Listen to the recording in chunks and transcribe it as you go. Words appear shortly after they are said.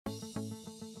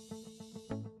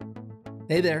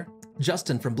Hey there,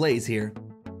 Justin from Blaze here.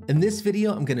 In this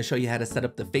video, I'm going to show you how to set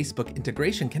up the Facebook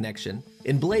integration connection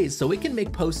in Blaze so it can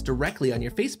make posts directly on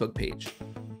your Facebook page.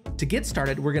 To get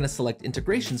started, we're going to select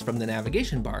integrations from the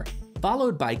navigation bar,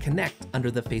 followed by connect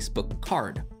under the Facebook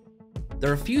card.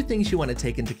 There are a few things you want to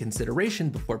take into consideration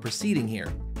before proceeding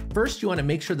here. First, you want to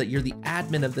make sure that you're the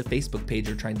admin of the Facebook page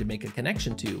you're trying to make a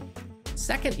connection to.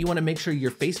 Second, you want to make sure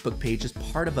your Facebook page is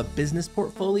part of a business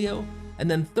portfolio. And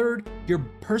then third, your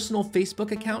personal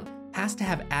Facebook account has to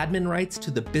have admin rights to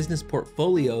the business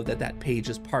portfolio that page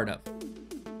is part of.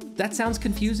 If that sounds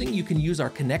confusing, you can use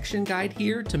our connection guide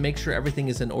here to make sure everything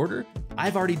is in order.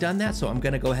 I've already done that, so I'm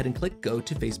going to go ahead and click Go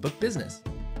to Facebook Business.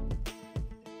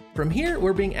 From here,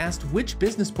 we're being asked which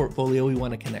business portfolio we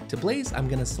want to connect to Blaze. I'm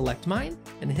going to select mine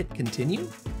and hit Continue.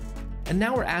 And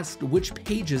now we're asked which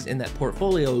pages in that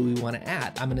portfolio we want to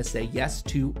add. I'm going to say yes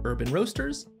to Urban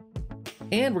Roasters.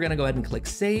 And we're going to go ahead and click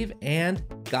Save, and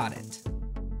got it.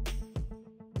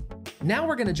 Now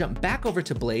we're going to jump back over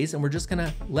to Blaze, and we're just going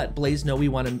to let Blaze know we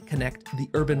want to connect the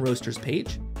Urban Roasters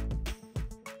page.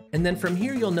 And then from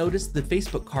here, you'll notice the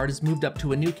Facebook card is moved up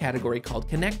to a new category called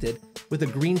Connected with a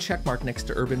green check mark next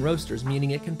to Urban Roasters,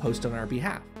 meaning it can post on our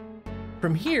behalf.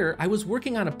 From here, I was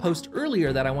working on a post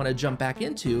earlier that I want to jump back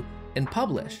into and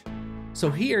publish. So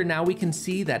here, now we can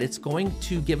see that it's going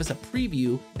to give us a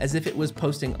preview as if it was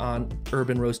posting on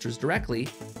Urban Roasters directly.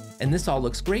 And this all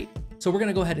looks great. So we're going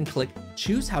to go ahead and click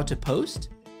Choose How to Post,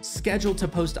 Schedule to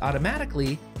Post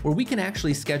Automatically, where we can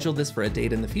actually schedule this for a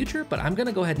date in the future, but I'm going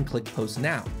to go ahead and click Post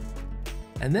Now.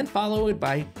 And then follow it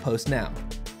by Post Now.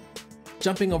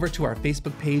 Jumping over to our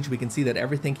Facebook page, we can see that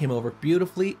everything came over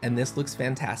beautifully, and this looks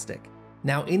fantastic.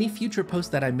 Now, any future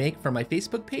posts that I make for my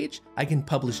Facebook page, I can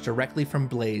publish directly from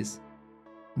Blaze.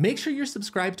 Make sure you're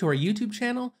subscribed to our YouTube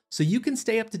channel so you can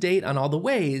stay up to date on all the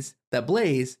ways that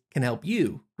Blaze can help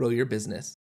you grow your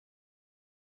business.